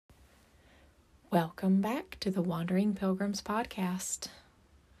Welcome back to the Wandering Pilgrims podcast.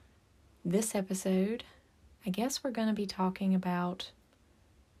 This episode, I guess we're going to be talking about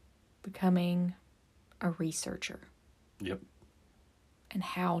becoming a researcher. Yep. And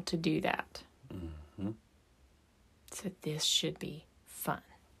how to do that. Mm-hmm. So this should be fun.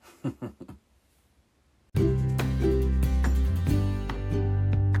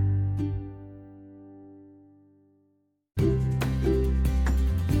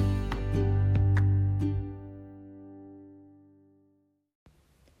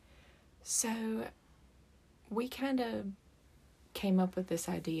 So we kind of came up with this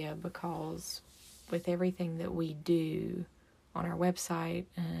idea because with everything that we do on our website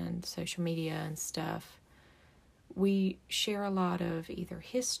and social media and stuff, we share a lot of either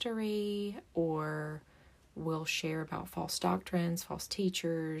history or we'll share about false doctrines, false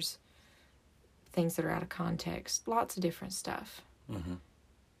teachers, things that are out of context, lots of different stuff. Mm-hmm.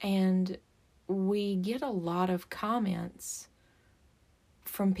 And we get a lot of comments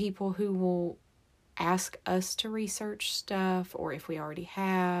from people who will ask us to research stuff, or if we already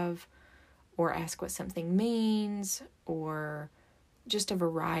have, or ask what something means, or just a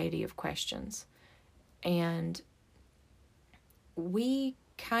variety of questions. And we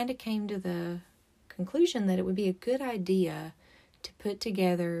kind of came to the conclusion that it would be a good idea to put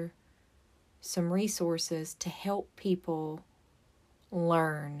together some resources to help people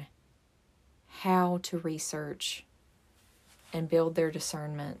learn how to research and build their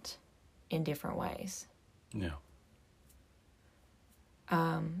discernment in different ways. Yeah.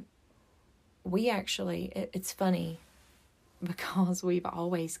 We actually, it's funny because we've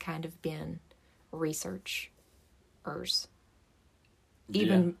always kind of been researchers.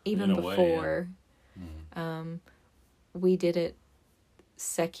 Even before. Mm-hmm. We did it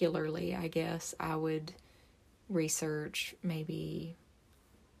secularly, I guess. I would research, maybe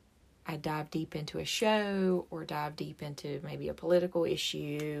I'd dive deep into a show or dive deep into maybe a political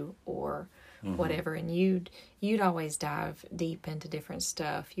issue or whatever. And you'd always dive deep into different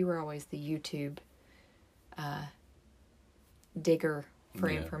stuff. You were always the YouTube digger for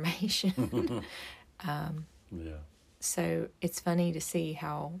information. Yeah. So it's funny to see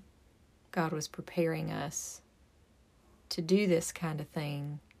how God was preparing us to do this kind of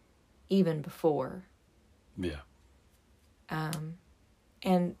thing even before. Yeah.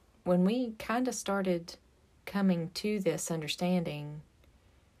 And when we kind of started coming to this understanding,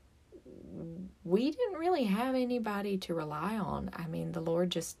 we didn't really have anybody to rely on. I mean, the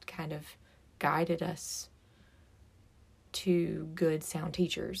Lord just kind of guided us to good, sound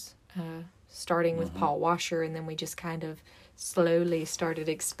teachers, starting with Paul Washer, and then we just kind of slowly started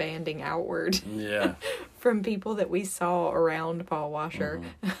expanding outward from people that we saw around Paul Washer.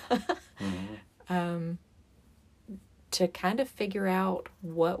 To kind of figure out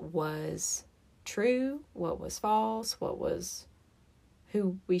what was true, what was false, what was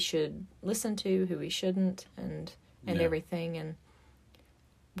who we should listen to, who we shouldn't, and everything. And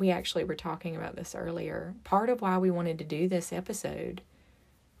we actually were talking about this earlier. Part of why we wanted to do this episode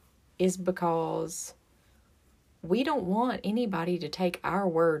is because we don't want anybody to take our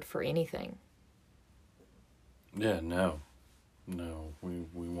word for anything. Yeah, no. We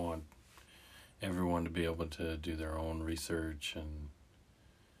want everyone to be able to do their own research and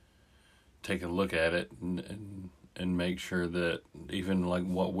take a look at it and make sure that even like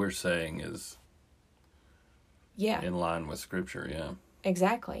what we're saying is in line with Scripture. Yeah,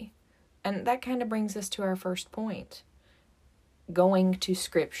 exactly. And that kind of brings us to our first point, going to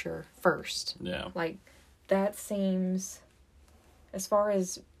Scripture first. Like that seems, as far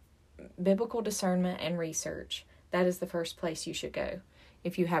as biblical discernment and research, that is the first place you should go.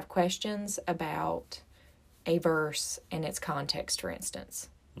 If you have questions about a verse and its context, for instance,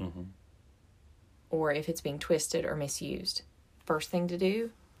 or if it's being twisted or misused, first thing to do,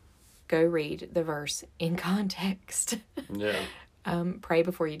 go read the verse in context. Pray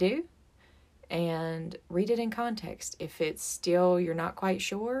before you do, and read it in context. If it's still, you're not quite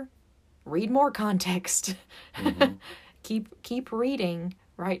sure, read more context. Keep reading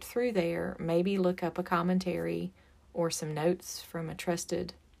right through there. Maybe look up a commentary or some notes from a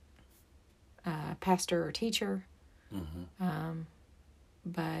trusted pastor or teacher.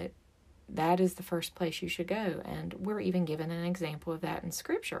 But that is the first place you should go. And we're even given an example of that in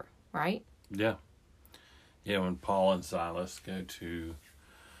Scripture, right? Yeah. Yeah, when Paul and Silas go to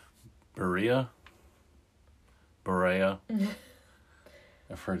Berea. I've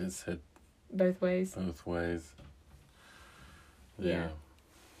heard it said both ways. Yeah.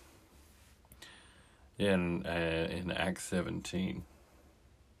 In Acts 17.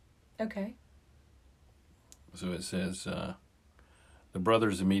 Okay. So it says, The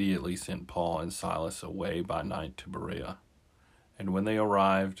brothers immediately sent Paul and Silas away by night to Berea. And when they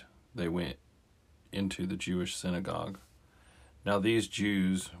arrived, they went into the Jewish synagogue. Now these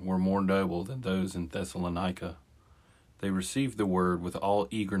Jews were more noble than those in Thessalonica. They received the word with all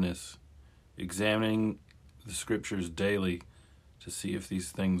eagerness, examining the scriptures daily to see if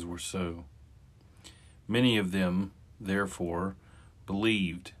these things were so. Many of them, therefore,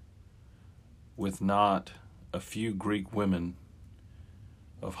 believed, with not a few Greek women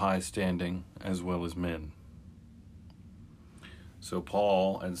of high standing as well as men. So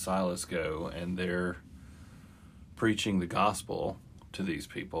Paul and Silas go, and they're preaching the gospel to these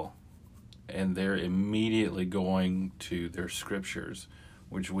people, and they're immediately going to their scriptures,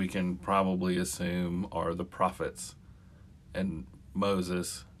 which we can probably assume are the prophets and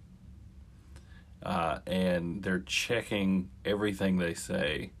Moses, and they're checking everything they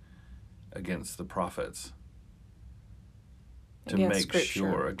say against the prophets to Against make Scripture.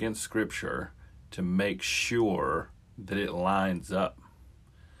 sure, against Scripture, to make sure that it lines up.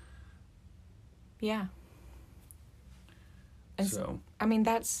 Yeah. And So, I mean,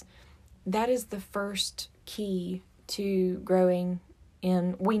 that is the first key to growing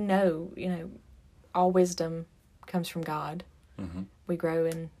in. We know, all wisdom comes from God. mhm, We grow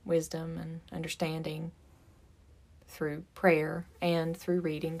in wisdom and understanding through prayer and through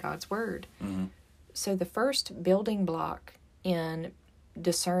reading God's Word. mhm, So the first building block in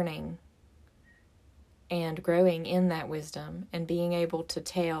discerning and growing in that wisdom and being able to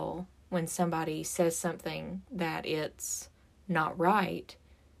tell when somebody says something that it's not right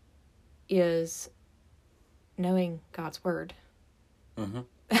is knowing God's Word. mhm.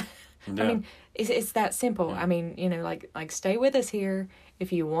 I Yeah. mean, it's that simple. Yeah. I mean, like stay with us here.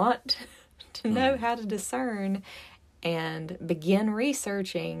 If you want to know how to discern and begin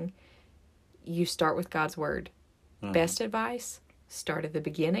researching, you start with God's Word. Mhm. Best advice, start at the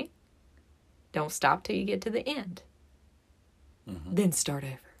beginning. Don't stop till you get to the end. Mhm. Then start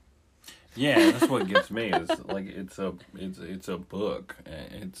over. Yeah, that's what gets me. Is like it's a book.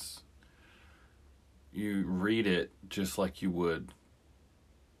 It's you read it just like you would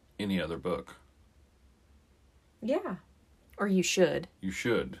any other book. Yeah. Or you should. You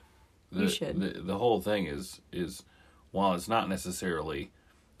should. You should. The whole thing is while it's not necessarily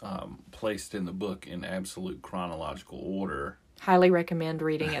placed in the book in absolute chronological order, Highly recommend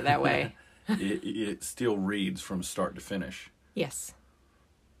reading it that way. it still reads from start to finish. Yes.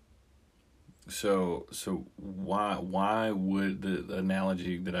 So why would the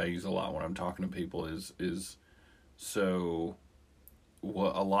analogy that I use a lot when I'm talking to people is so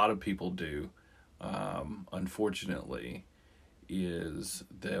what a lot of people do, unfortunately, is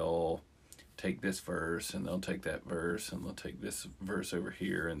they'll take this verse and they'll take that verse and they'll take this verse over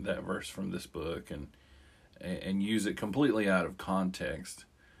here and that verse from this book and use it completely out of context,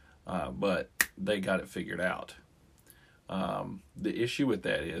 but they got it figured out. The issue with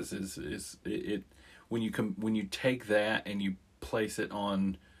that is it when you take that and you place it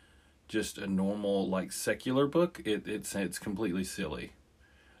on just a normal like secular book, it's completely silly.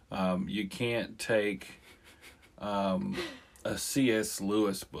 You can't take a C.S.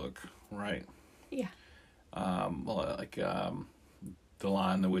 Lewis book, right? Yeah. Like The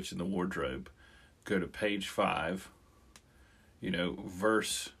Lion, the Witch, and the Wardrobe. Go to page 5.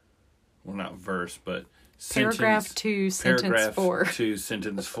 Verse. Well, not verse, but Paragraph 2, sentence 4. Paragraph 2,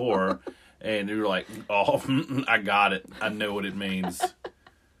 sentence 4, and you're like, oh, I got it. I know what it means.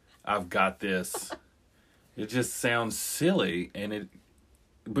 I've got this. It just sounds silly, and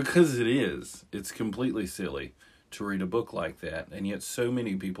because it is. It's completely silly to read a book like that, and yet so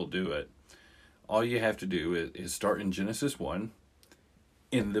many people do it. All you have to do is start in Genesis 1,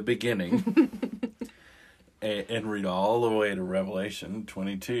 in the beginning, and read all the way to Revelation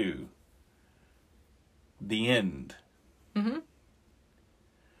 22. The end. Mm-hmm.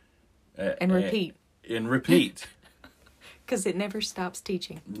 And repeat. And repeat. Because it never stops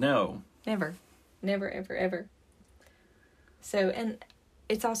teaching. No. Never. Never, ever, ever. So, and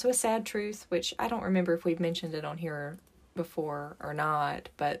it's also a sad truth, which I don't remember if we've mentioned it on here before or not,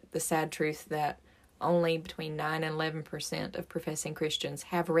 but the sad truth that only between 9 and 11% of professing Christians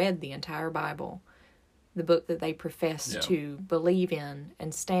have read the entire Bible, the book that they profess to believe in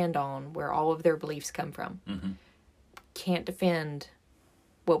and stand on, where all of their beliefs come from. Mm-hmm. Can't defend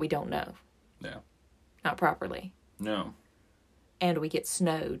what we don't know. Yeah. Not properly. No. And we get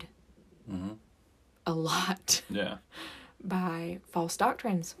snowed Mm-hmm. a lot Yeah. by false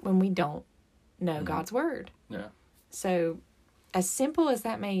doctrines when we don't know Mm-hmm. God's Word. Yeah. So, as simple as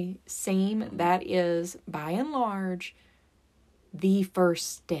that may seem, Mm-hmm. that is, by and large, the first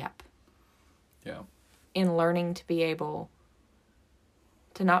step Yeah. in learning to be able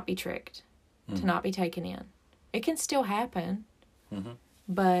to not be tricked, to not be taken in. It can still happen,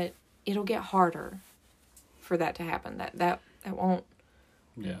 but it'll get harder for that to happen. That won't.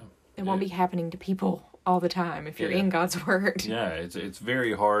 Yeah. It won't be happening to people all the time if you're in God's Word. Yeah, it's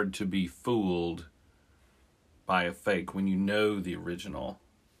very hard to be fooled by a fake when you know the original.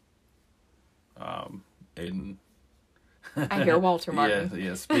 And I hear Walter Martin.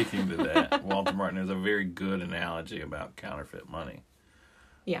 Yeah, speaking to that, Walter Martin has a very good analogy about counterfeit money.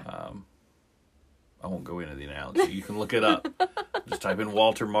 Yeah. I won't go into the analogy. You can look it up. Just type in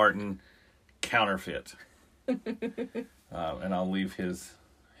Walter Martin counterfeit. And I'll leave his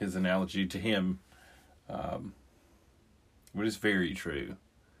analogy to him. But it's very true.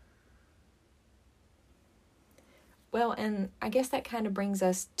 Well, and I guess that kind of brings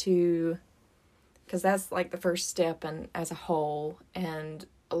us to, because that's like the first step and as a whole, and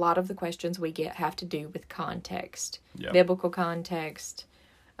a lot of the questions we get have to do with context, biblical context.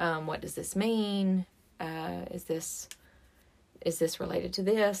 What does this mean? Is this related to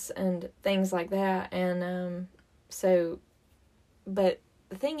this? And things like that. And but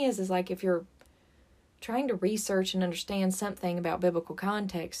the thing is like if you're trying to research and understand something about biblical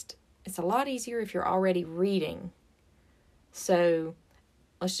context, it's a lot easier if you're already reading. So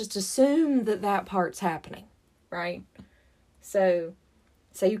let's just assume that part's happening, right? So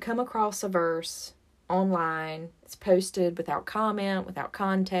you come across a verse online, it's posted without comment, without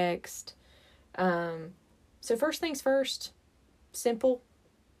context. So first things first, simple.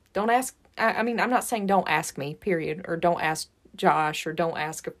 Don't ask, I'm not saying don't ask me, period, or don't ask Josh, or don't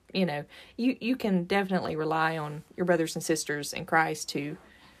ask, you can definitely rely on your brothers and sisters in Christ who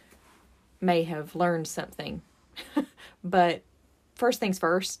may have learned something. But first things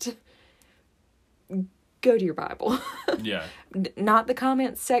first, go to your Bible. Yeah. Not the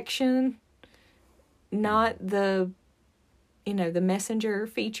comments section, not the messenger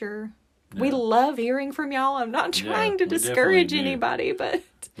feature. Yeah. We love hearing from y'all. I'm not trying to discourage anybody, but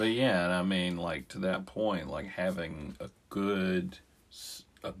yeah, and I mean, like, to that point, like, having a good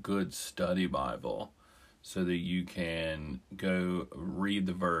study Bible so that you can go read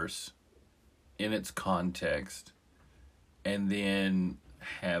the verse in its context and then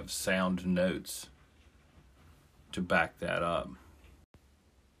have sound notes to back that up.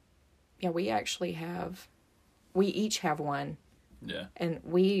 Yeah, we each have one. Yeah. And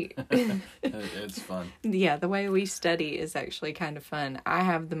it's fun. Yeah, the way we study is actually kind of fun. I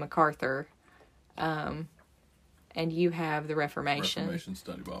have the MacArthur, and you have the Reformation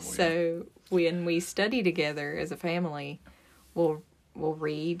Study Bible. So when we study together as a family, we'll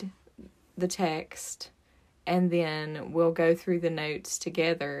read the text, and then we'll go through the notes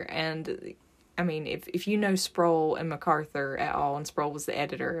together. And I mean, if you know Sproul and MacArthur at all, and Sproul was the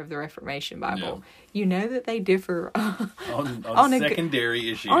editor of the Reformation Bible, you know that they differ on secondary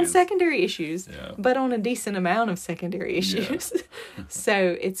issues. On secondary issues, but on a decent amount of secondary issues. Yeah.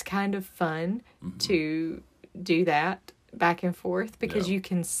 So it's kind of fun to do that back and forth because you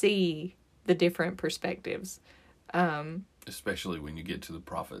can see the different perspectives. Especially when you get to the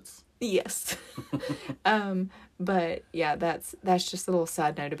prophets. Yes. But yeah, that's just a little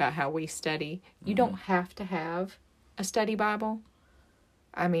side note about how we study. You don't have to have a study Bible.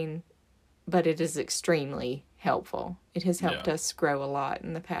 I mean, but it is extremely helpful. It has helped us grow a lot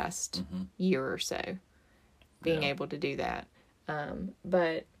in the past year or so, being able to do that.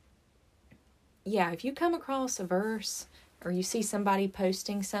 But yeah, if you come across a verse or you see somebody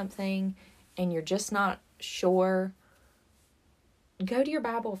posting something and you're just not sure, go to your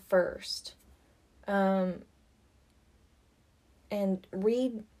Bible first, and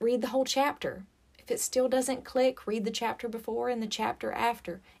read the whole chapter. If it still doesn't click, read the chapter before and the chapter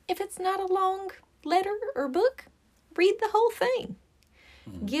after. If it's not a long letter or book, read the whole thing.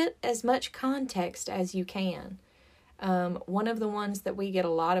 Get as much context as you can. One of the ones that we get a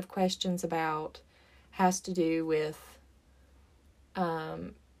lot of questions about has to do with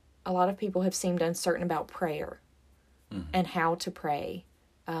a lot of people have seemed uncertain about prayer. And how to pray.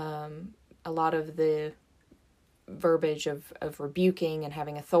 A lot of the verbiage of rebuking and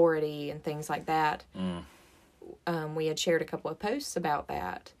having authority and things like that. We had shared a couple of posts about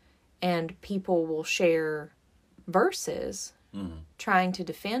that. And people will share verses trying to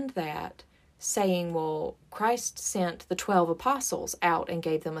defend that, saying, well, Christ sent the 12 apostles out and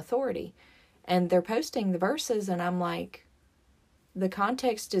gave them authority. And they're posting the verses, and I'm like, the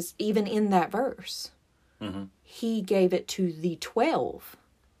context is even in that verse. He gave it to the 12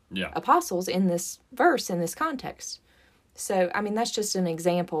 apostles in this verse, in this context. So, I mean, that's just an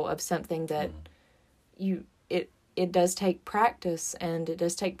example of something that it does take practice, and it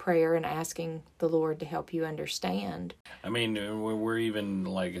does take prayer and asking the Lord to help you understand. I mean, we're even,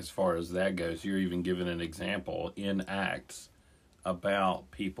 like, as far as that goes, you're even given an example in Acts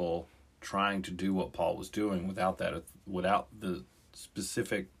about people trying to do what Paul was doing without the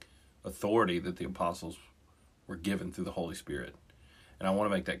specific authority that the apostles were given through the Holy Spirit. And I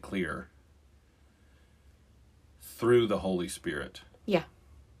want to make that clear. Through the Holy Spirit. Yeah.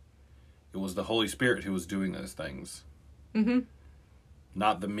 It was the Holy Spirit who was doing those things. Mm-hmm.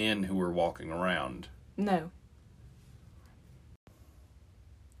 Not the men who were walking around. No.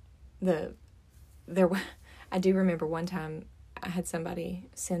 I do remember one time I had somebody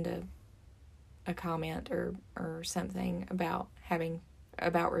send a comment or something about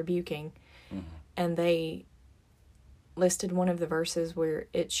rebuking, Mm-hmm. and they listed one of the verses where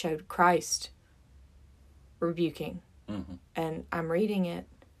it showed Christ rebuking. Mm-hmm. And I'm reading it,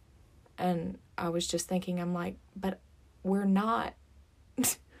 and I was just thinking, I'm like, but we're not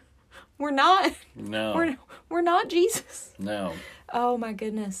No. we're not Jesus. No. Oh my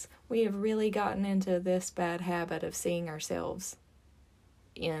goodness. We have really gotten into this bad habit of seeing ourselves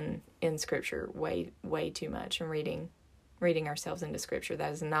in Scripture way too much, and reading ourselves into Scripture.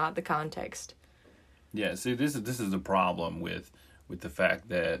 That is not the context. Yeah, see, this is the problem with the fact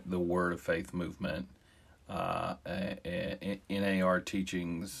that the Word of Faith movement, NAR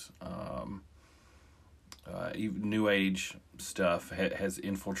teachings, even New Age stuff has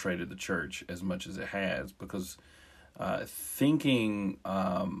infiltrated the church as much as it has, because thinking,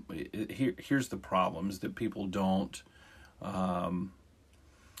 here's the problem, is that people don't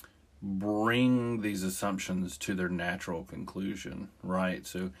bring these assumptions to their natural conclusion, right?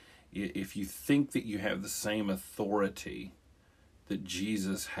 So if you think that you have the same authority that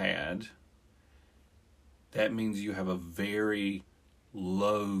Jesus had, that means you have a very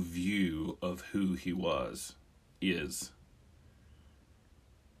low view of who he is.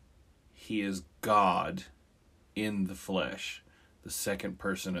 He is God in the flesh, the second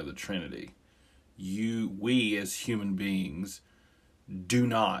person of the Trinity. We as human beings do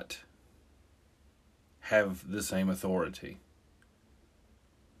not have the same authority.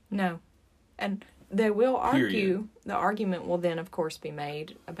 No. And they will argue, Period. The argument will then, of course, be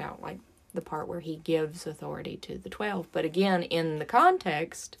made about, like, the part where he gives authority to the 12. But again, in the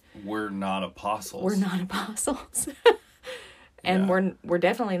context, we're not apostles. We're not apostles. And Yeah. we're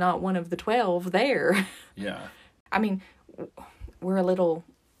definitely not one of the 12 there. Yeah. I mean, we're a little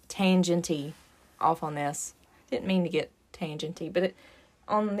tangenty off on this. Didn't mean to get tangenty, but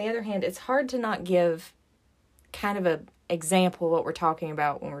on the other hand, it's hard to not give kind of a example of what we're talking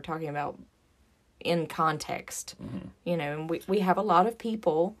about when we're talking about in context. Mm-hmm. You know, and we have a lot of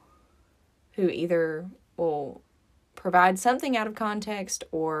people who either will provide something out of context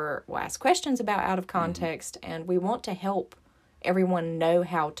or will ask questions about out of context, mm-hmm. and we want to help everyone know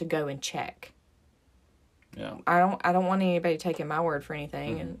how to go and check. Yeah. I don't want anybody taking my word for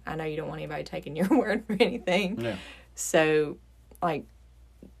anything, mm-hmm. and I know you don't want anybody taking your word for anything. Yeah. So, like,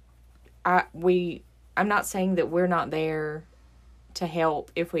 I'm not saying that we're not there to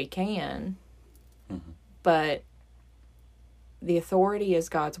help if we can, mm-hmm. but the authority is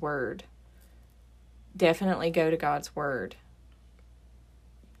God's word. Definitely go to God's word.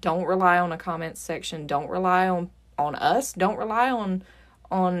 Don't rely on a comments section. Don't rely on us. Don't rely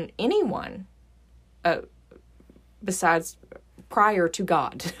on anyone besides prior to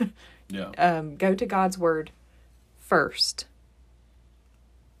God. Yeah. Go to God's word first.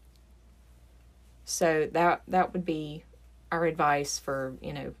 So that would be our advice for,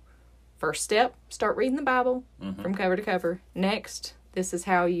 first step, start reading the Bible mm-hmm. from cover to cover. Next, this is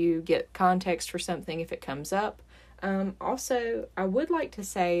how you get context for something if it comes up. Also, I would like to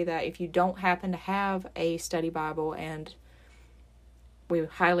say that if you don't happen to have a study Bible, and we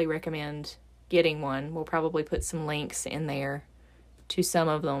highly recommend getting one, we'll probably put some links in there to some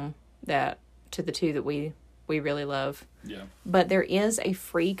of them, to the two that we really love. Yeah. But there is a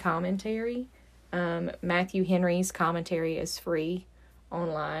free commentary. Matthew Henry's commentary is free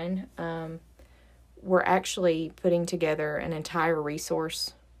online. We're actually putting together an entire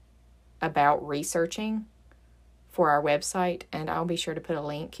resource about researching for our website, and I'll be sure to put a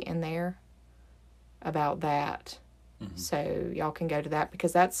link in there about that. Mm-hmm. So y'all can go to that,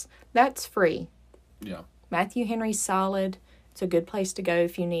 because that's free. Yeah. Matthew Henry's solid. It's a good place to go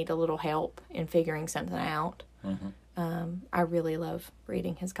if you need a little help in figuring something out. Mm-hmm. I really love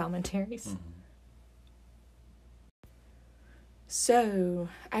reading his commentaries. Mm-hmm. So,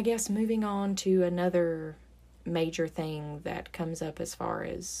 I guess moving on to another major thing that comes up as far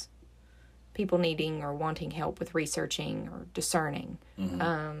as people needing or wanting help with researching or discerning.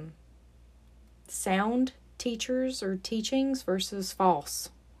 Mm-hmm. Sound teachers or teachings versus false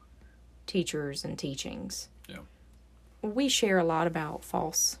teachers and teachings. Yeah. We share a lot about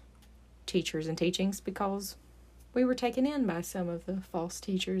false teachers and teachings because we were taken in by some of the false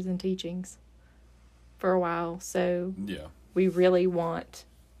teachers and teachings for a while. So Yeah. we really want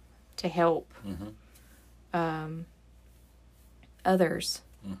to help others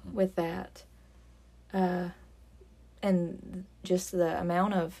with that. And just the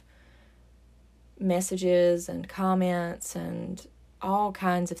amount of messages and comments and all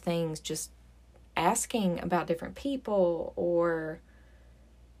kinds of things, just asking about different people or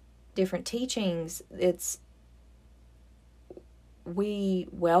different teachings, we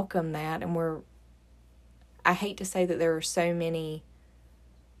welcome that, and I hate to say that there are so many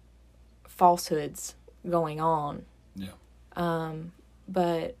falsehoods going on. Yeah.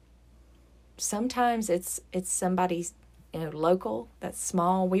 But sometimes it's somebody's, local, that's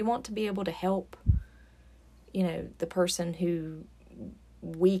small. We want to be able to help, the person who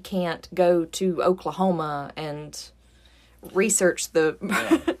we can't go to Oklahoma and research the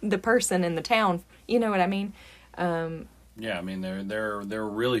the person in the town. You know what I mean? Yeah, I mean there are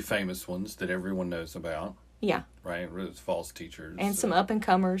really famous ones that everyone knows about. Yeah. Right? It's false teachers. And some up and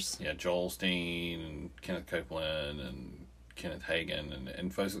comers. Yeah, Joel Steen and Kenneth Copeland and Kenneth Hagin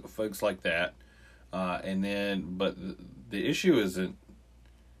and folks like that. But the issue isn't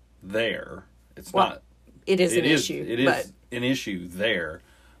there. It's not. It is an issue. It is an issue there,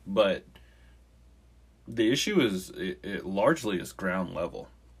 but the issue is it largely is ground level.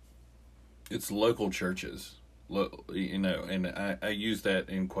 It's local churches, and I use that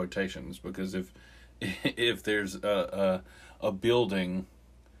in quotations because if there's a building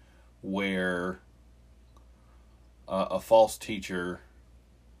where a false teacher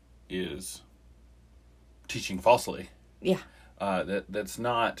is teaching falsely, yeah, that's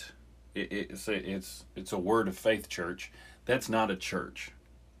not. It's a Word of Faith church. That's not a church.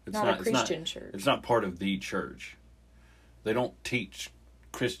 It's not a Christian church. It's not part of the church. They don't teach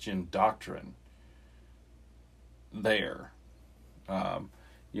Christian doctrine there. And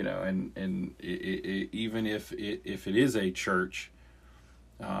even if it is a church,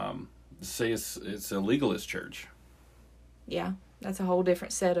 say it's a legalist church. Yeah, that's a whole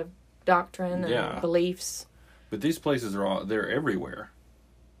different set of doctrine and beliefs. But these places they're everywhere.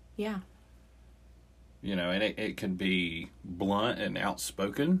 Yeah. And it can be blunt and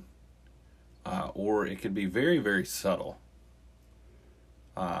outspoken, or it could be very, very subtle.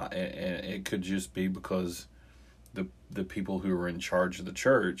 And it could just be because the people who are in charge of the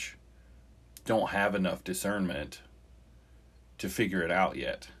church don't have enough discernment to figure it out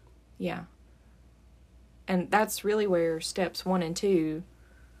yet. Yeah. And that's really where steps 1 and 2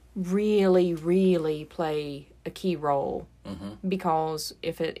 really, really play a key role. Mm-hmm. Because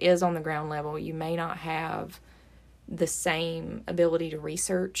if it is on the ground level, you may not have the same ability to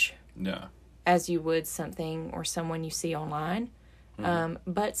research as you would something or someone you see online. Mm-hmm.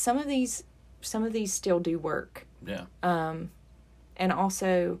 But some of these still do work. Yeah. And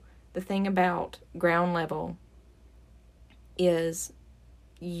also the thing about ground level is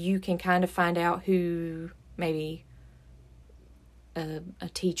you can kind of find out who maybe a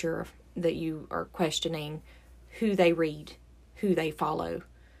teacher that you are questioning, who they read, who they follow,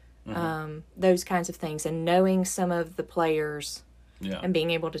 those kinds of things. And knowing some of the players and being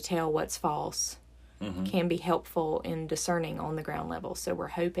able to tell what's false can be helpful in discerning on the ground level. So we're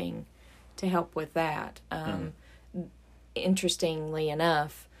hoping to help with that. Interestingly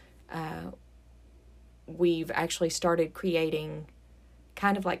enough, we've actually started creating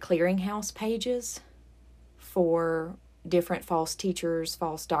kind of like clearinghouse pages for different false teachers,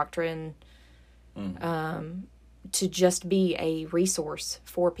 false doctrine, to just be a resource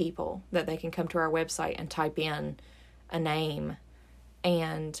for people that they can come to our website and type in a name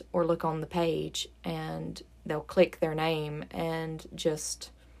or look on the page and they'll click their name, and just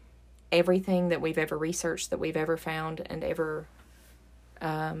everything that we've ever researched, that we've ever found and ever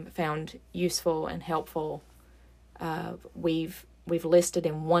found useful and helpful, we've listed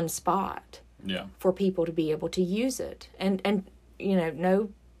in one spot for people to be able to use it. And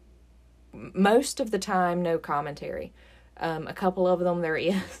most of the time, no commentary. A couple of them there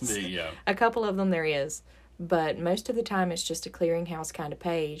is. A couple of them there is. But most of the time it's just a clearinghouse kind of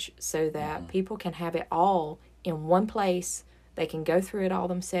page so that people can have it all in one place. They can go through it all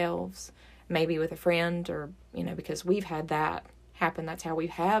themselves, maybe with a friend or, because we've had that happen. That's how we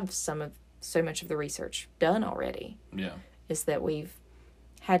have so much of the research done already. Yeah. Is that we've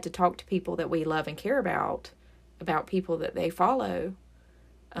had to talk to people that we love and care about people that they follow.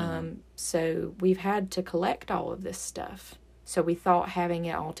 So we've had to collect all of this stuff. So we thought having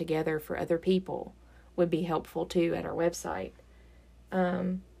it all together for other people would be helpful too at our website.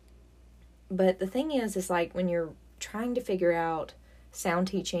 But the thing is like when you're trying to figure out sound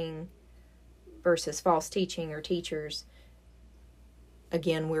teaching versus false teaching or teachers,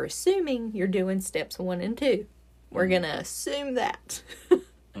 again, we're assuming you're doing steps 1 and 2. We're going to assume that.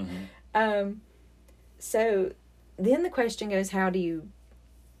 So then the question goes, how do you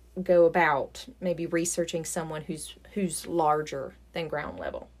go about maybe researching someone who's larger than ground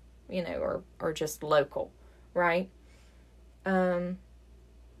level, or just local, right?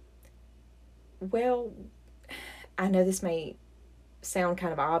 Well, I know this may sound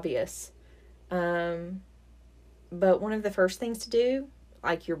kind of obvious, but one of the first things to do,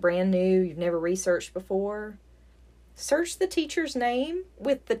 like you're brand new, you've never researched before, search the teacher's name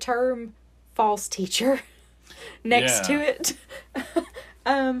with the term false teacher next to it.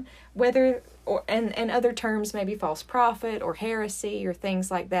 Whether and other terms, maybe false prophet or heresy or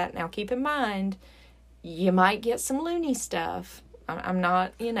things like that. Now keep in mind, you might get some loony stuff. I'm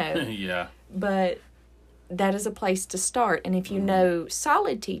not, Yeah. But that is a place to start. And if you know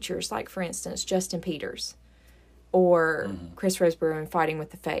solid teachers, like for instance, Justin Peters or Chris Roseborough in Fighting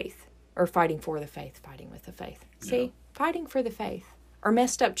with the Faith, or Fighting for the Faith, Fighting with the Faith. See, Fighting for the Faith, or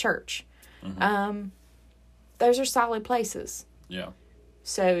Messed Up Church. Those are solid places. Yeah.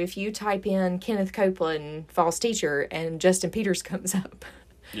 So if you type in Kenneth Copeland, false teacher, and Justin Peters comes up,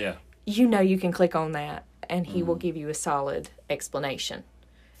 yeah, you can click on that, and he will give you a solid explanation.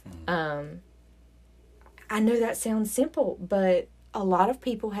 I know that sounds simple, but a lot of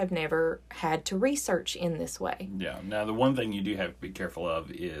people have never had to research in this way. Yeah. Now, the one thing you do have to be careful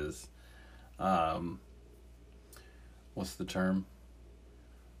of is, what's the term?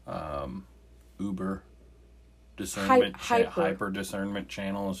 Uber discernment, hyper discernment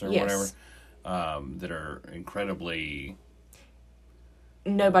channels or whatever, that are incredibly...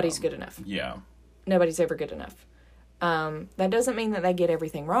 Nobody's good enough. Yeah. Nobody's ever good enough. That doesn't mean that they get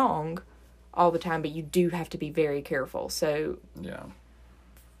everything wrong all the time, but you do have to be very careful. So,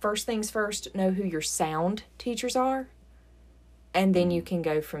 first things first, know who your sound teachers are, and then you can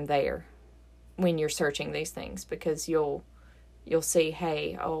go from there when you're searching these things, because you'll see,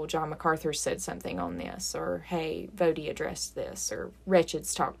 hey, John MacArthur said something on this, or hey, Vody addressed this, or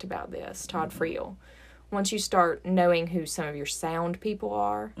Wretched's talked about this, Todd Friel. Once you start knowing who some of your sound people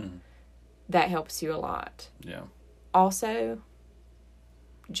are, that helps you a lot. Yeah. Also,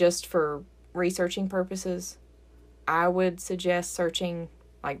 just for researching purposes, I would suggest searching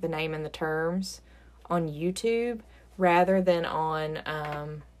like the name and the terms on YouTube rather than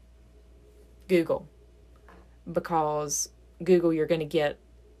on Google, because Google, you're going to get,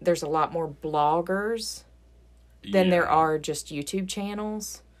 there's a lot more bloggers than there are just YouTube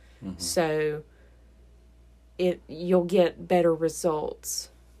channels. So you'll get better results.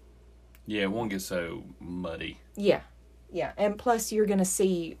 Yeah, it won't get so muddy. Yeah. And plus you're going to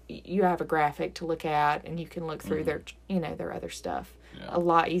see, you have a graphic to look at, and you can look through their other stuff a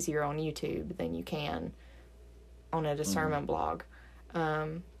lot easier on YouTube than you can on a discernment blog.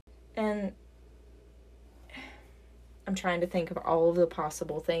 And I'm trying to think of all of the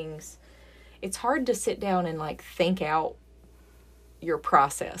possible things. It's hard to sit down and like think out your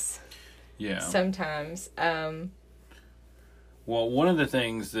process. Yeah. Sometimes. Well, one of the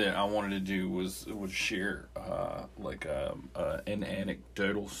things that I wanted to do was share an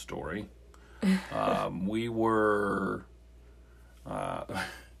anecdotal story. We were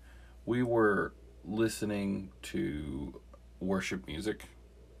listening to worship music.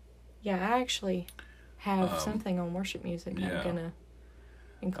 Yeah, I actually have something on worship music I'm going to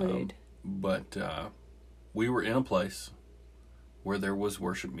include. But we were in a place where there was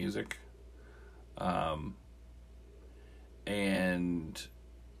worship music. And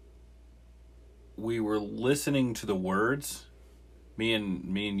we were listening to the words. Me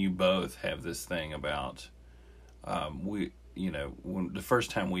and you both have this thing about when the first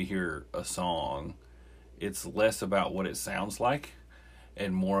time we hear a song, it's less about what it sounds like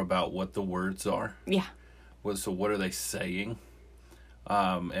and more about what the words are. Yeah. So what are they saying?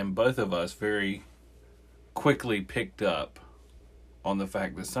 And both of us very quickly picked up on the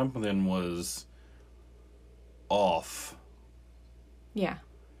fact that something was off. Yeah.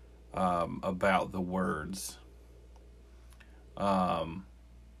 About the words. So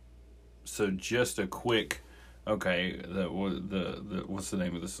just a quick, okay, what's the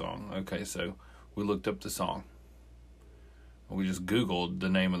name of the song? Okay, so we looked up the song. We just Googled the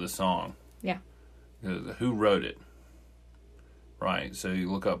name of the song. Yeah. Who wrote it? Right, so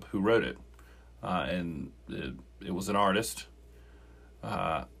you look up who wrote it. And it was an artist.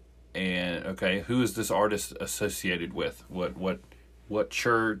 And, okay, who is this artist associated with? What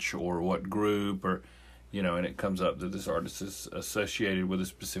church or what group? and it comes up that this artist is associated with a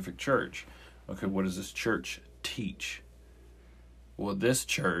specific church. Okay, what does this church teach? Well, this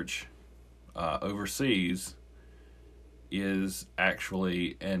church overseas is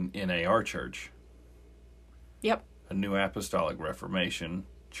actually an NAR church. Yep. A New Apostolic Reformation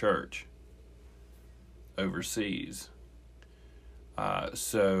church overseas.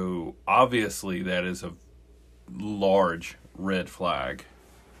 So obviously that is a large red flag.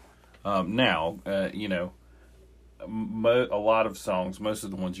 Now, a lot of songs, most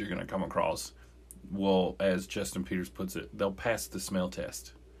of the ones you're going to come across will, as Justin Peters puts it, they'll pass the smell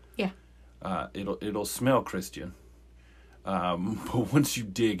test. Yeah. It'll smell Christian. But once you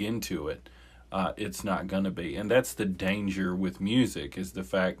dig into it, it's not going to be. And that's the danger with music, is the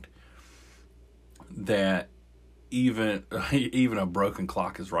fact that even a broken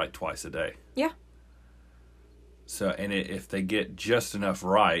clock is right twice a day. Yeah. So, and if they get just enough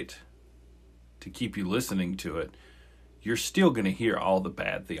right to keep you listening to it, you're still going to hear all the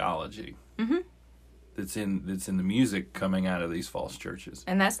bad theology that's in the music coming out of these false churches.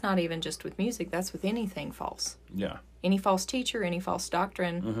 And that's not even just with music. That's with anything false. Yeah. Any false teacher, any false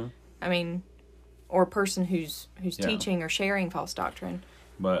doctrine. I mean, or a person who's teaching or sharing false doctrine.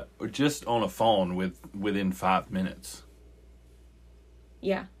 But just on a phone within 5 minutes.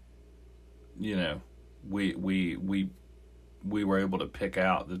 Yeah. We were able to pick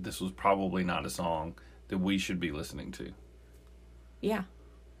out that this was probably not a song that we should be listening to. Yeah.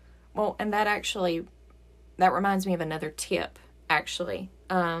 Well, and that reminds me of another tip, actually.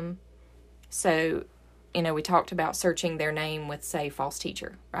 So, we talked about searching their name with, say, false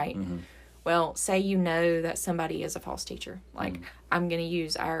teacher, right? Mm-hmm. Well, say you know that somebody is a false teacher. Like, I'm going to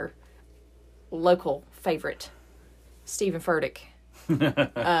use our local favorite, Stephen Furtick.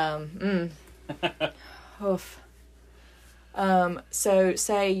 Oof. So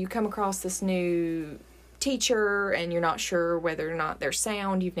say you come across this new teacher and you're not sure whether or not they're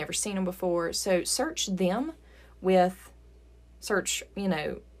sound, you've never seen them before. So search Billy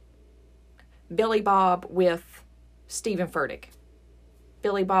Bob with Stephen Furtick.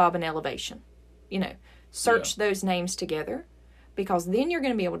 Billy Bob and Elevation. Search those names together, because then you're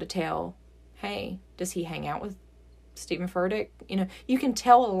going to be able to tell, hey, does he hang out with Stephen Furtick? You can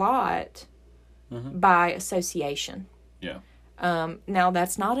tell a lot by association. Yeah. Now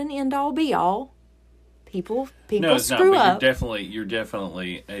that's not an end all be all. People no, it's screw not, up. You're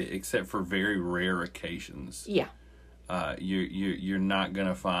definitely, except for very rare occasions. Yeah. You're not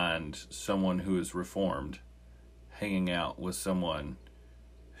gonna find someone who is reformed hanging out with someone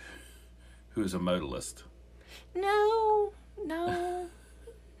who is a modalist. No.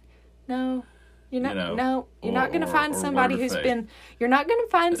 You're not. You're not going to find somebody who's been. You're not going to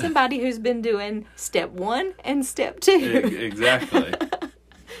find somebody who's been doing step 1 and step 2. Exactly.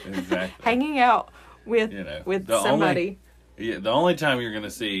 Hanging out with somebody. The only time you're going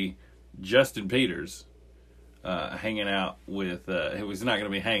to see Justin Peters hanging out with, he's not going to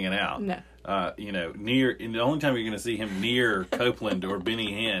be hanging out. No. Near. And the only time you're going to see him near Copeland or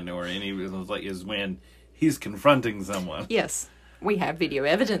Benny Hinn or any is when he's confronting someone. Yes. We have video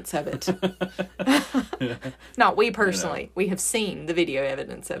evidence of it. Not we personally. We have seen the video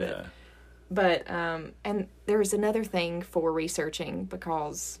evidence of it. But, and there's another thing for researching,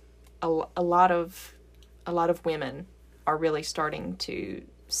 because a lot of women are really starting to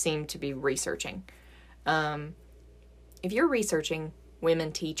seem to be researching. If you're researching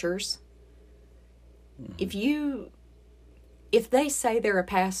women teachers, if they say they're a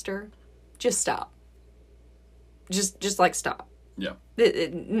pastor, just stop. Just stop. Yeah.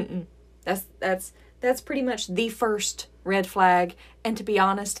 That's pretty much the first red flag, and to be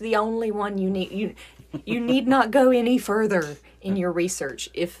honest, the only one you need not go any further in your research.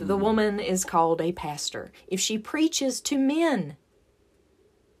 If the woman is called a pastor, if she preaches to men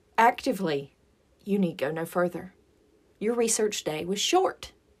actively, you need go no further. Your research day was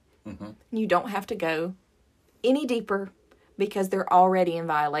short. You don't have to go any deeper, because they're already in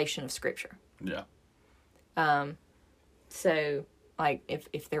violation of Scripture. Yeah. So, like,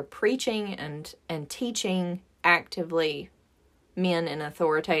 if they're preaching and teaching actively men in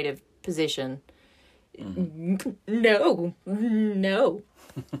authoritative position, no.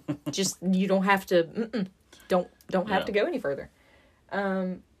 Just, you don't have to, don't have to go any further.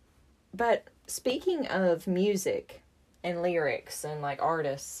 But speaking of music and lyrics and, like,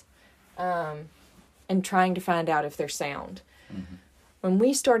 artists, and trying to find out if they're sound, when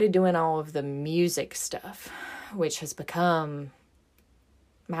we started doing all of the music stuff, which has become,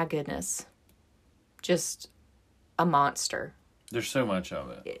 my goodness, just a monster. There's so much of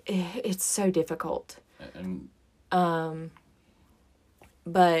it. It's so difficult. And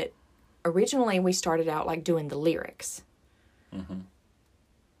But originally we started out like doing the lyrics. Mm-hmm.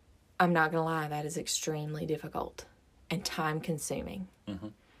 I'm not going to lie, that is extremely difficult and time consuming.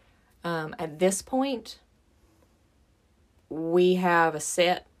 Mm-hmm. At this point, we have a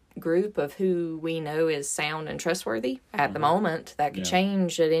set group of who we know is sound and trustworthy at the moment. That could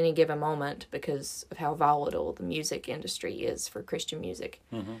change at any given moment because of how volatile the music industry is for Christian music.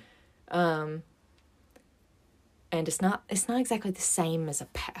 Mm-hmm. And it's not exactly the same as a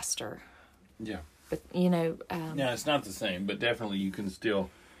pastor. Yeah. But, you know... yeah, it's not the same, but definitely you can still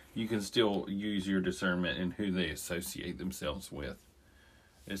use your discernment in who they associate themselves with,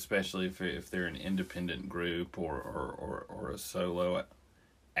 especially if they're an independent group or a solo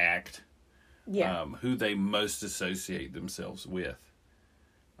act. Yeah. Who they most associate themselves with.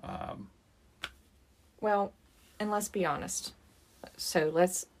 Well, and let's be honest. So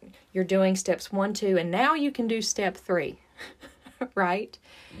you're doing steps 1, 2, and now you can do step 3, right?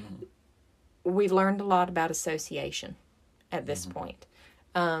 Mm-hmm. We've learned a lot about association at this point.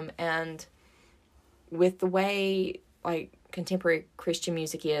 And with the way, like, contemporary Christian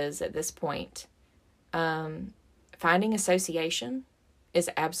music is at this point, finding association is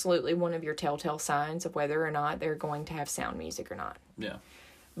absolutely one of your telltale signs of whether or not they're going to have sound music or not. Yeah.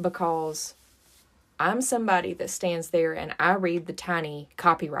 Because I'm somebody that stands there and I read the tiny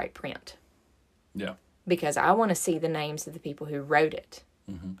copyright print. Yeah. Because I want to see the names of the people who wrote it,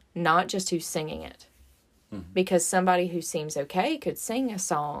 not just who's singing it. Because somebody who seems okay could sing a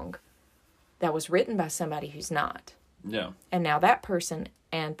song that was written by somebody who's not. Yeah. And now that person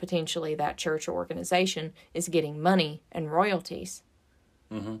and potentially that church or organization is getting money and royalties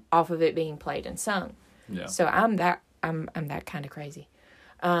off of it being played and sung. Yeah. So I'm that kind of crazy.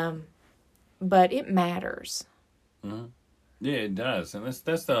 But it matters. Mm-hmm. Yeah, it does. And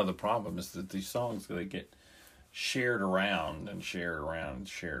that's the other problem is that these songs, they get shared around and shared around and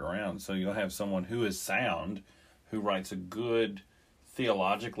shared around. So you'll have someone who is sound, who writes a good,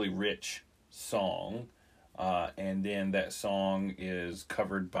 theologically rich song, and then that song is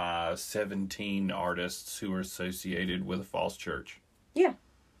covered by 17 artists who are associated with a false church. Yeah.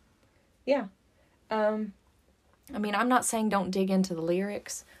 Yeah. I mean, I'm not saying don't dig into the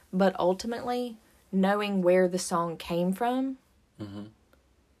lyrics, but ultimately, knowing where the song came from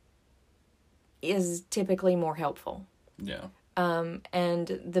is typically more helpful. Yeah.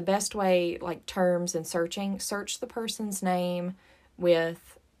 And the best way, like terms and search the person's name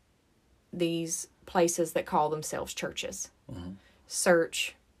with these places that call themselves churches.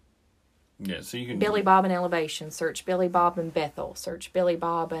 Search so you can Billy Bob and Elevation, search Billy Bob and Bethel, search Billy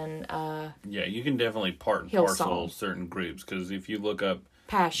Bob and yeah, you can definitely part and parcel certain groups, because if you look up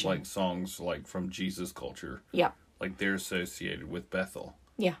Passion, like songs like from Jesus Culture, like they're associated with Bethel.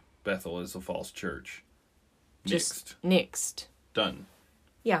 Yeah. Bethel is a false church. Just nixed. Done.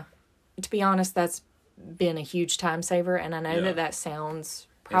 Yeah. To be honest, that's been a huge time saver, and I know that sounds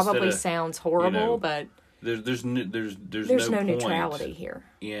sounds horrible, but there's no neutrality here.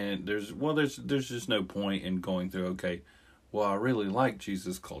 And there's just no point in going through, okay, well, I really like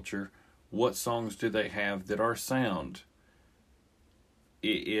Jesus Culture. What songs do they have that are sound?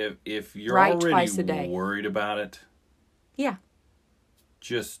 If you're already worried about it,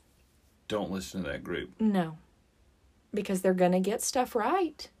 just don't listen to that group. No. Because they're going to get stuff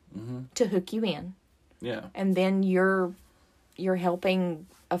right to hook you in. Yeah. And then you're helping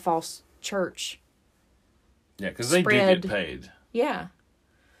a false church. Yeah, because they do get paid. Yeah.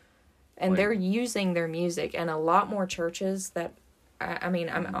 And they're using their music. And a lot more churches that,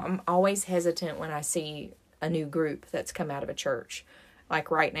 I'm always hesitant when I see a new group that's come out of a church.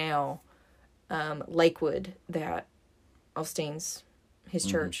 Like right now, Lakewood, that Osteen's, his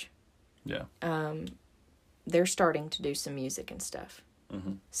church. Yeah. They're starting to do some music and stuff.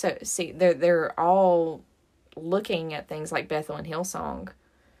 So, see, they're all looking at things like Bethel and Hillsong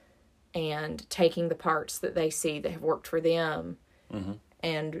and taking the parts that they see that have worked for them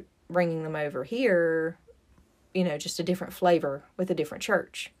and bringing them over here, just a different flavor with a different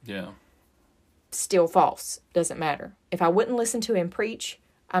church. Yeah. Still false. Doesn't matter. If I wouldn't listen to him preach,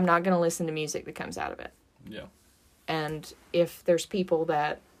 I'm not going to listen to music that comes out of it. Yeah. And if there's people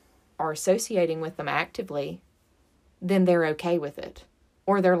that are associating with them actively, then they're okay with it.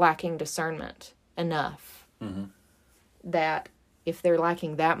 Or they're lacking discernment enough that if they're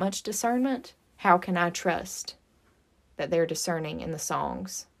lacking that much discernment, how can I trust that they're discerning in the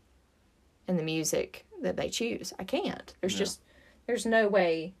songs and the music that they choose? I can't. There's no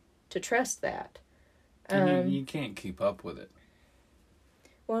way to trust that. And you can't keep up with it.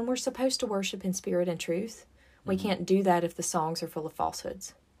 Well, and we're supposed to worship in spirit and truth. We can't do that if the songs are full of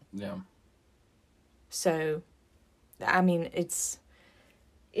falsehoods. Yeah. So, I mean,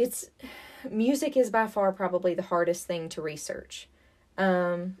 music is by far probably the hardest thing to research.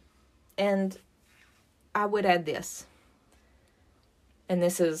 And I would add this. And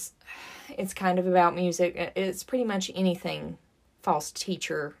it's kind of about music. It's pretty much anything false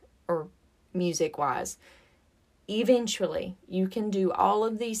teacher or music-wise. Eventually, you can do all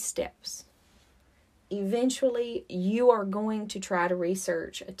of these steps. Eventually, you are going to try to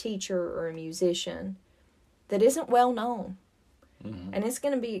research a teacher or a musician that isn't well known. Mm-hmm. And it's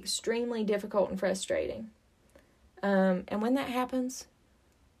going to be extremely difficult and frustrating. And when that happens,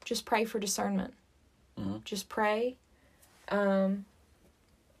 just pray for discernment. Mm-hmm. Just pray.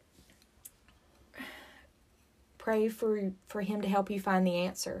 Pray for him to help you find the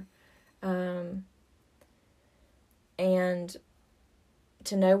answer. And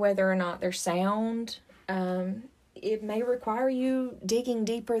to know whether or not they're sound. It may require you digging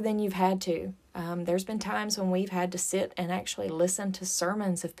deeper than you've had to. There's been times when we've had to sit and actually listen to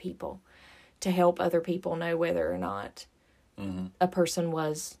sermons of people to help other people know whether or not a person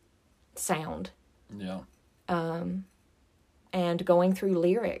was sound. Yeah. And going through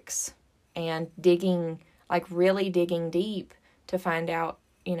lyrics and really digging deep to find out,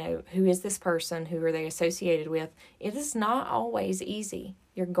 who is this person? Who are they associated with? It is not always easy.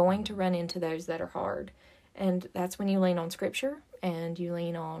 You're going to run into those that are hard. And that's when you lean on Scripture and you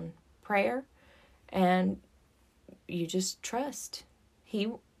lean on prayer and you just trust.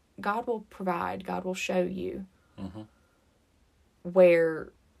 God will provide. God will show you where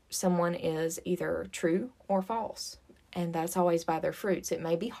someone is either true or false. And that's always by their fruits. It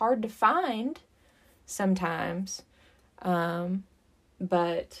may be hard to find sometimes,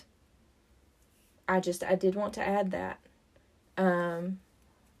 but I did want to add that.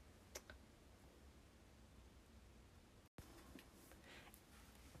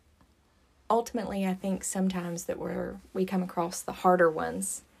 Ultimately, I think sometimes that we come across the harder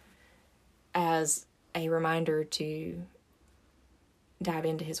ones as a reminder to dive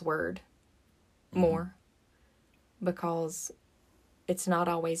into His Word more, because it's not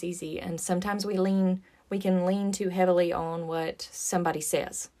always easy. And sometimes we can lean too heavily on what somebody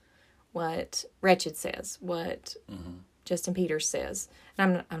says, what Wretched says, what Justin Peters says.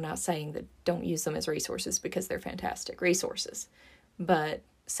 And I'm not saying that don't use them as resources, because they're fantastic resources. But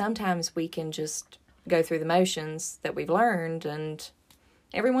sometimes we can just go through the motions that we've learned, and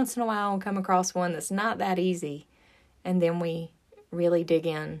every once in a while we'll come across one that's not that easy. And then we really dig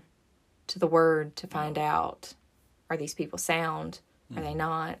in to the Word to find out, are these people sound? Are they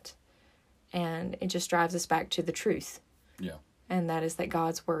not? And it just drives us back to the truth. Yeah. And that is that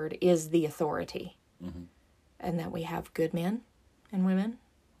God's Word is the authority. And that we have good men and women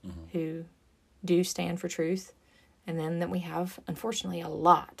who do stand for truth. And then that we have, unfortunately, a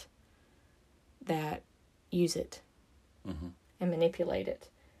lot that use it and manipulate it.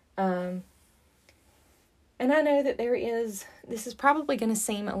 And I know that this is probably going to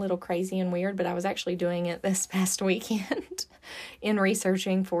seem a little crazy and weird, but I was actually doing it this past weekend in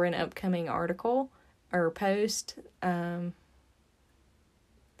researching for an upcoming article or post.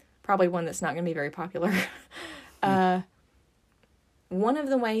 Probably one that's not going to be very popular. One of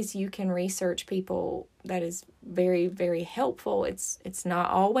the ways you can research people that is very, very helpful, it's not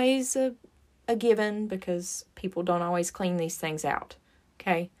always a given, because people don't always clean these things out,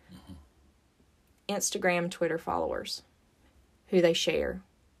 okay? Instagram, Twitter followers, who they share,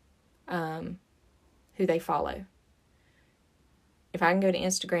 who they follow. If I can go to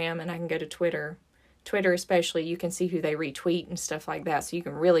Instagram and I can go to Twitter especially, you can see who they retweet and stuff like that, so you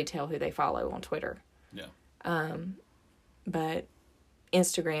can really tell who they follow on Twitter. Yeah. But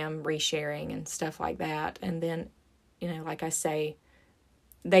Instagram resharing and stuff like that, and then, like I say,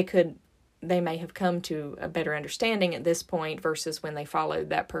 they may have come to a better understanding at this point versus when they followed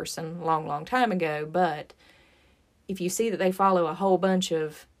that person a long, long time ago. But if you see that they follow a whole bunch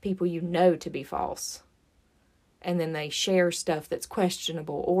of people to be false, and then they share stuff that's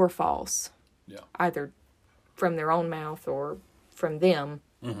questionable or false, either from their own mouth or from them,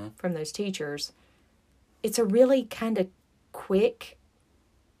 from those teachers, it's a really kind of quick...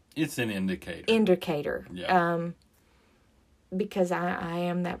 It's an indicator. Yeah. Because I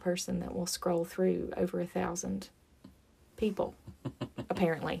am that person that will scroll through over 1,000 people,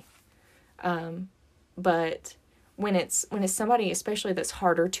 apparently. But when it's somebody, especially that's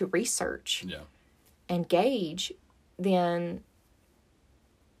harder to research and gauge, then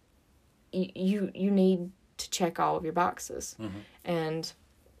you need to check all of your boxes. And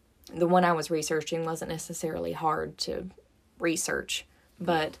the one I was researching wasn't necessarily hard to research,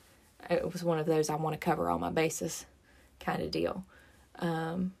 but it was one of those I want to cover all my bases kind of deal.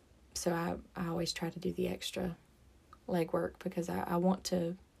 So I always try to do the extra legwork because I want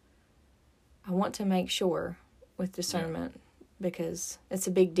to make sure with discernment because it's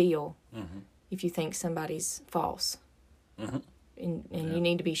a big deal if you think somebody's false. And you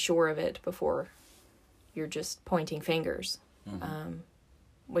need to be sure of it before you're just pointing fingers.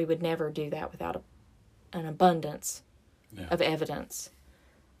 We would never do that without an abundance of evidence.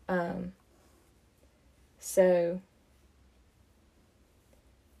 So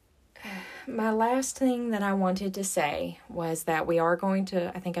my last thing that I wanted to say was that we are going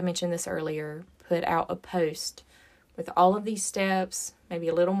to, I think I mentioned this earlier, put out a post with all of these steps, maybe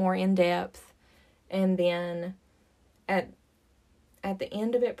a little more in depth, and then at the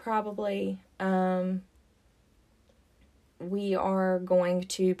end of it probably, we are going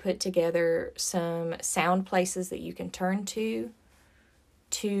to put together some sound places that you can turn to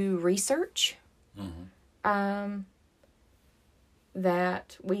research.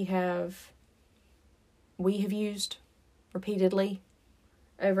 That we have used repeatedly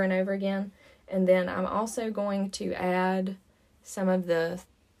over and over again. And then I'm also going to add some of the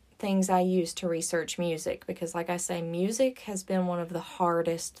things I use to research music because, like I say, music has been one of the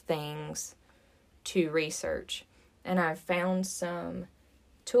hardest things to research. And I've found some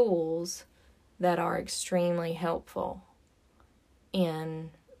tools that are extremely helpful in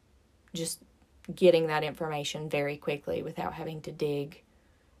just getting that information very quickly without having to dig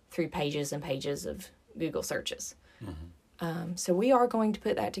through pages and pages of Google searches. So we are going to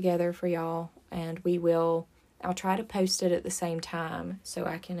put that together for y'all, and I'll try to post it at the same time so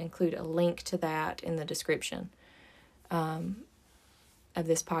I can include a link to that in the description of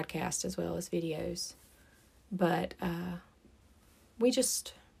this podcast as well as videos. But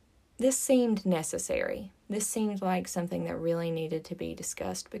this seemed necessary. This seemed like something that really needed to be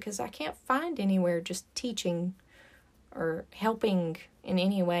discussed because I can't find anywhere just teaching or helping in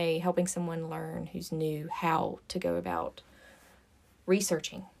any way, helping someone learn who's new how to go about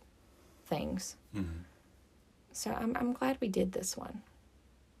researching things. So I'm glad we did this one.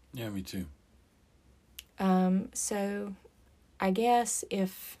 Yeah, me too. So I guess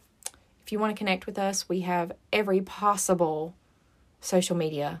if you want to connect with us, we have every possible social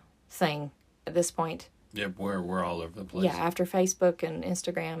media thing at this point. Yep, we're all over the place. Yeah, after Facebook and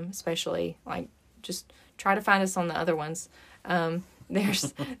Instagram especially, like just try to find us on the other ones.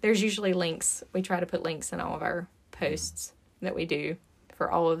 There's usually links. We try to put links in all of our posts that we do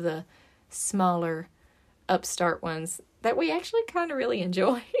for all of the smaller upstart ones that we actually kind of really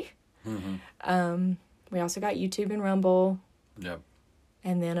enjoy. We also got YouTube and Rumble. Yep.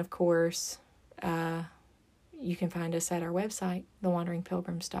 And then, of course, you can find us at our website,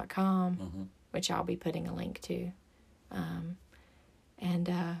 thewanderingpilgrims.com, which I'll be putting a link to. And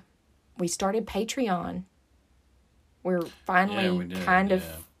we started Patreon. We're finally of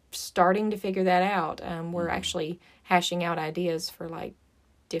starting to figure that out. We're actually hashing out ideas for like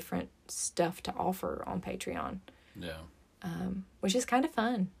different stuff to offer on Patreon. Yeah. Which is kind of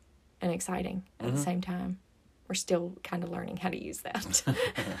fun and exciting at the same time. We're still kind of learning how to use that.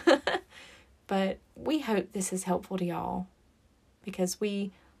 But we hope this is helpful to y'all because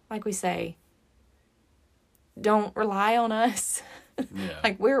we, like we say, don't rely on us. Yeah.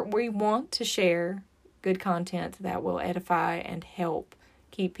 Like we want to share good content that will edify and help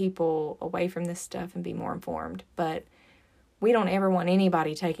keep people away from this stuff and be more informed. But we don't ever want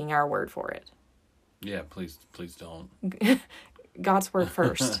anybody taking our word for it. Yeah, please don't. God's word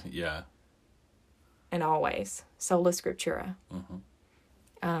first. Yeah. And always. Sola Scriptura.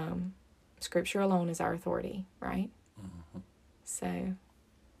 Scripture alone is our authority, right? So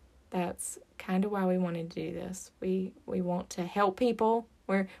that's kind of why we wanted to do this. We want to help people.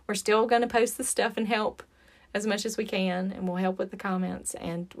 We're still going to post the stuff and help as much as we can, and we'll help with the comments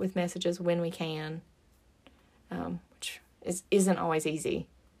and with messages when we can, which isn't always easy.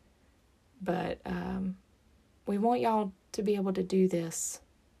 But we want y'all to be able to do this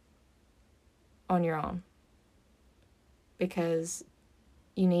on your own because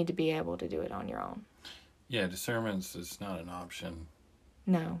you need to be able to do it on your own. Yeah, discernment is not an option.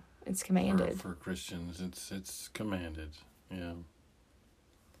 No, it's commanded. For Christians, it's commanded. Yeah.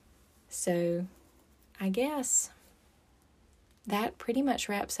 So, I guess that pretty much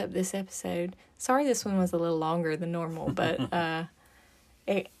wraps up this episode. Sorry this one was a little longer than normal, but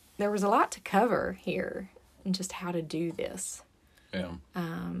there was a lot to cover here and just how to do this. Yeah.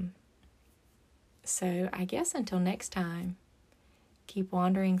 So, I guess until next time, keep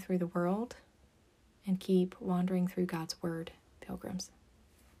wandering through the world and keep wandering through God's Word, pilgrims.